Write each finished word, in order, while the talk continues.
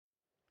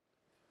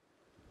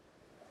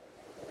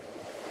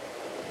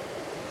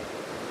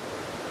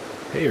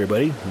Hey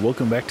everybody,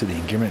 welcome back to the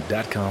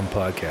Engearment.com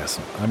podcast.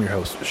 I'm your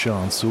host,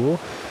 Sean Sewell.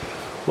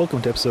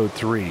 Welcome to episode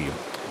 3.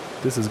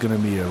 This is going to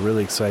be a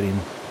really exciting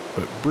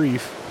but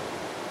brief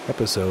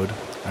episode.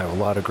 I have a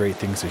lot of great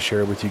things to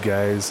share with you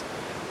guys.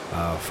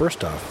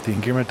 First off, the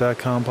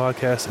Engearment.com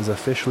podcast is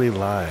officially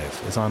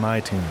live. It's on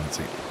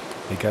iTunes.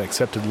 It got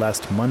accepted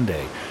last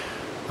Monday.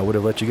 I would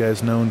have let you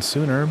guys know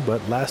sooner,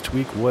 but last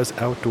week was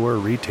Outdoor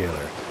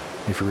Retailer.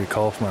 If you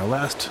recall from our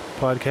last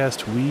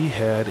podcast, we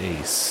had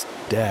a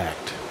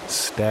stacked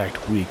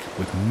week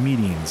with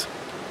meetings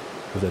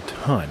with a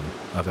ton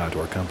of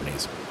outdoor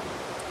companies.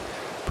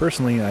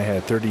 Personally, I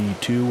had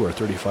 32 or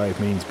 35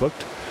 meetings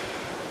booked.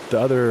 The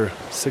other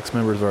 6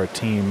 members of our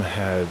team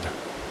had,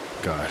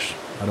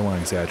 I don't want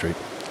to exaggerate,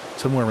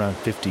 somewhere around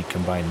 50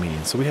 combined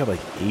meetings. So we have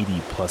like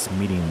 80 plus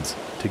meetings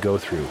to go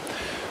through.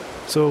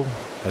 So,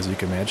 as you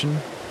can imagine,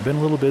 I've been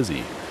a little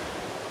busy.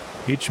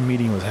 Each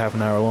meeting was half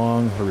an hour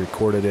long. We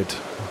recorded it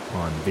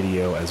on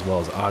video as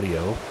well as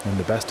audio, and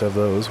the best of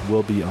those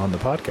will be on the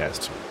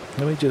podcast.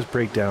 Let me just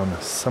break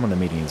down some of the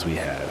meetings we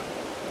had.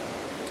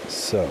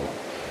 So,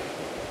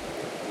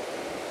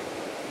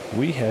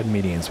 we had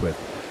meetings with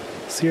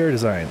Sierra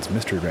Designs,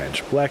 Mystery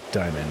Ranch, Black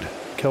Diamond,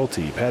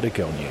 Kelty,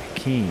 Patagonia,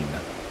 Keen,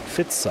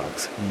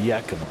 Fitsox,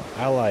 Yakima,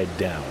 Allied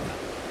Down,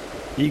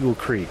 Eagle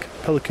Creek,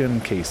 Pelican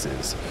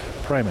Cases,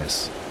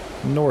 Primus,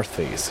 North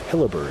Face,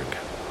 Hilleberg,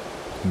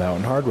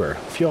 Mountain Hardware,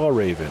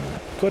 Fjallraven,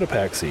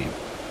 Cotopaxi,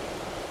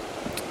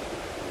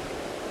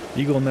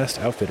 Eagle Nest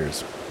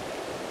Outfitters,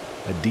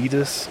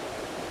 Adidas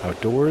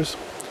Outdoors.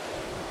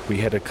 We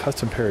had a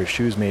custom pair of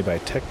shoes made by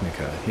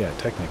Technica. Yeah,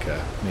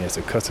 Technica made us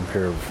a custom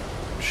pair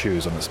of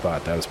shoes on the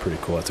spot. That was pretty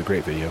cool. That's a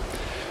great video.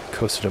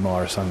 Costa de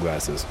Mar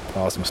sunglasses.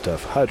 Awesome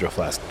stuff. Hydro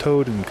Flask,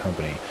 Toad &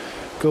 Company,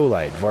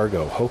 Go-Lite,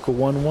 Vargo, Hoka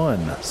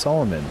 1-1,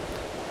 Solomon,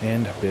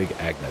 and Big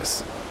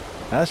Agnes.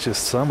 That's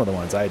just some of the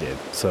ones I did.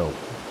 So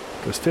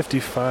there's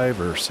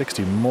 55 or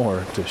 60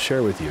 more to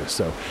share with you.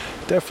 So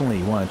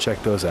definitely want to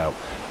check those out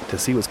to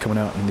see what's coming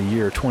out in the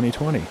year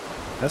 2020.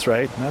 That's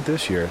right, not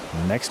this year,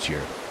 next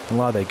year. A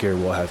lot of that gear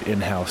will have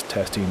in-house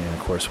testing, and of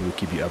course we'll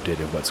keep you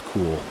updated what's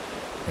cool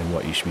and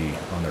what you should be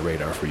on the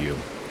radar for you.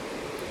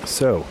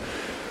 So,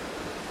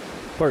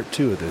 part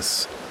 2 of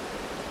this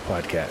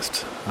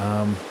podcast.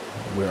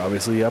 We're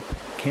obviously up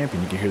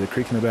camping. You can hear the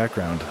creek in the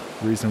background.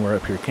 The reason we're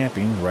up here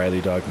camping,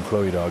 Riley Dog and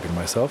Chloe Dog and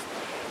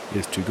myself,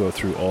 is to go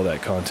through all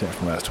that content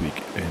from last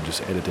week and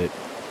just edit it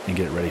and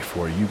get it ready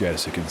for you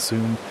guys to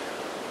consume,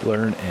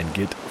 learn, and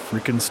get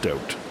freaking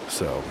stoked.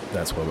 So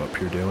that's what I'm up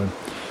here doing.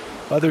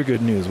 Other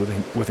good news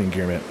with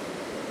Engearment.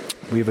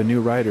 We have a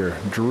new rider,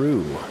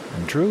 Drew.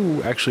 And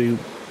Drew actually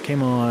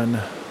came on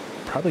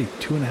probably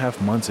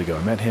 2.5 months ago.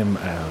 I met him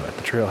at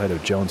the trailhead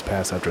of Jones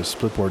Pass after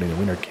splitboarding and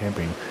winter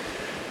camping.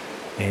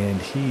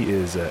 And he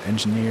is an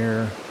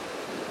engineer,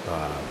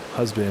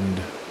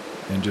 husband,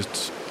 and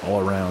just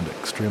all around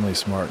extremely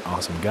smart,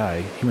 awesome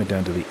guy. He went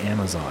down to the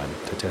Amazon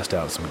to test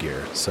out some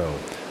gear. So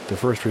the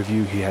first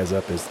review he has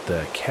up is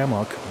the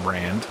Cammock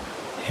brand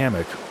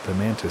hammock, the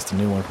Mantis, the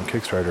new one from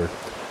Kickstarter.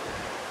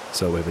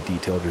 So we have a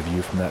detailed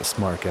review from that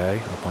smart guy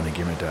up on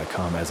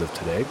Engearment.com as of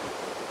today.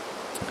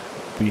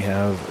 We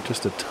have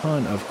just a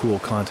ton of cool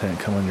content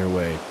coming your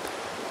way.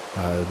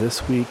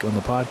 This week on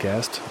the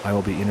podcast, I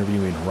will be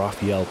interviewing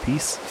Raphael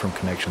Peace from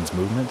Connections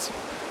Movements.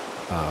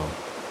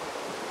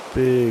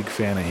 Big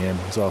fan of him.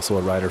 He's also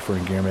a writer for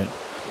Engearment.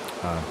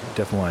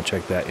 Definitely want to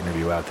check that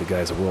interview out. The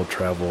guy's a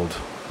world-traveled,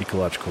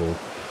 ecological,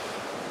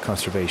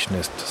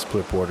 conservationist,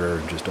 splitboarder,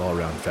 and just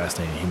all-around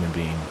fascinating human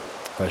being.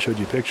 If I showed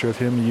you a picture of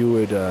him, you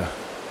would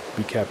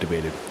be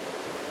captivated.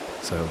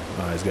 So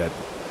he's got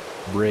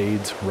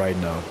braids,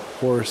 riding a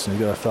horse, and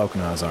he's got a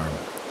falcon on his arm.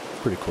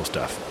 Pretty cool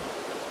stuff.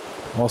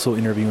 I'm also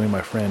interviewing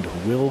my friend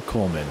Will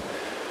Coleman.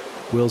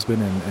 Will's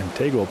been an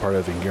integral part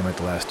of Engearment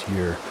the last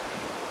year.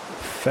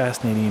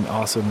 Fascinating,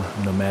 awesome,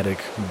 nomadic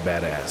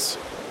badass.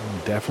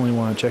 Definitely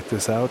want to check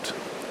this out.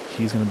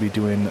 He's going to be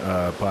doing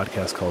a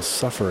podcast called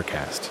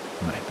Suffercast.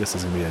 This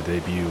is going to be a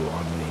debut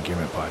on the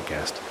Engearment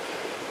podcast.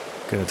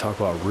 Going to talk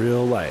about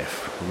real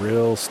life,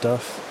 real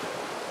stuff.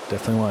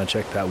 Definitely want to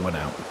check that one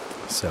out.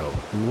 So,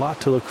 a lot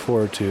to look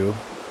forward to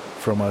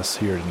from us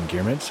here at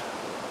Engearment.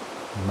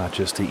 Not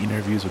just the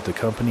interviews with the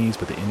companies,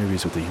 but the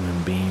interviews with the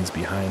human beings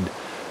behind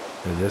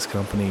this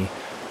company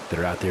that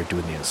are out there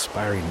doing the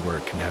inspiring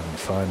work and having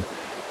fun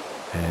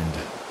and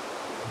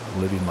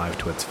living life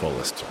to its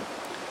fullest.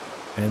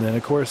 And then,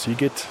 of course, you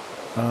get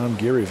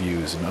gear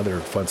reviews and other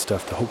fun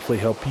stuff to hopefully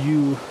help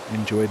you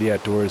enjoy the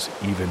outdoors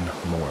even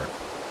more.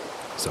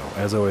 So,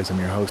 as always, I'm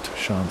your host,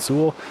 Sean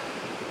Sewell,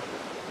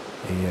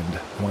 and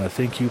I want to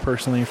thank you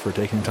personally for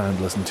taking the time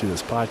to listen to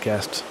this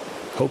podcast.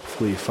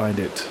 Hopefully you find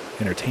it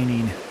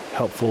entertaining,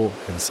 helpful,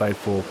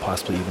 insightful,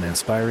 possibly even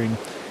inspiring.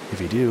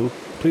 If you do,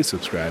 please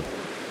subscribe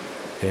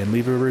and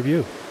leave a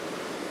review.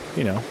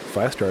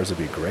 5 stars would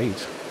be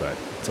great, but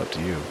it's up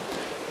to you.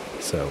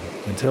 So,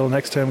 until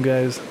next time,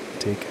 guys,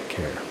 take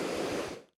care.